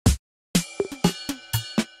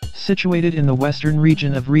Situated in the western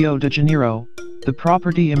region of Rio de Janeiro, the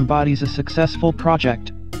property embodies a successful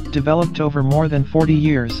project, developed over more than 40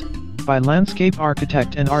 years, by landscape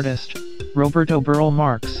architect and artist, Roberto Burle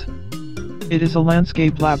Marx. It is a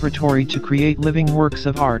landscape laboratory to create living works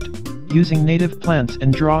of art, using native plants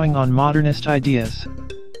and drawing on modernist ideas.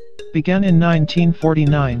 Began in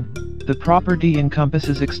 1949, the property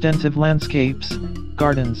encompasses extensive landscapes,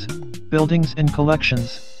 gardens, buildings and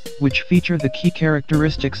collections, which feature the key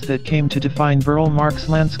characteristics that came to define Burle Marx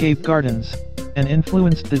landscape gardens, and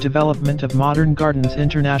influenced the development of modern gardens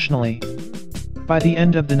internationally. By the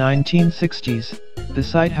end of the 1960s, the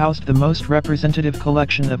site housed the most representative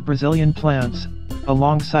collection of Brazilian plants,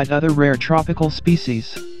 alongside other rare tropical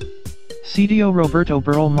species. Sítio Roberto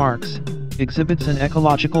Burle Marx exhibits an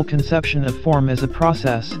ecological conception of form as a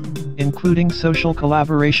process, including social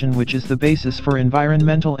collaboration, which is the basis for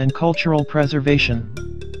environmental and cultural preservation.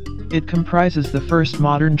 It comprises the first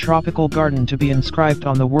modern tropical garden to be inscribed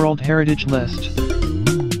on the World Heritage List.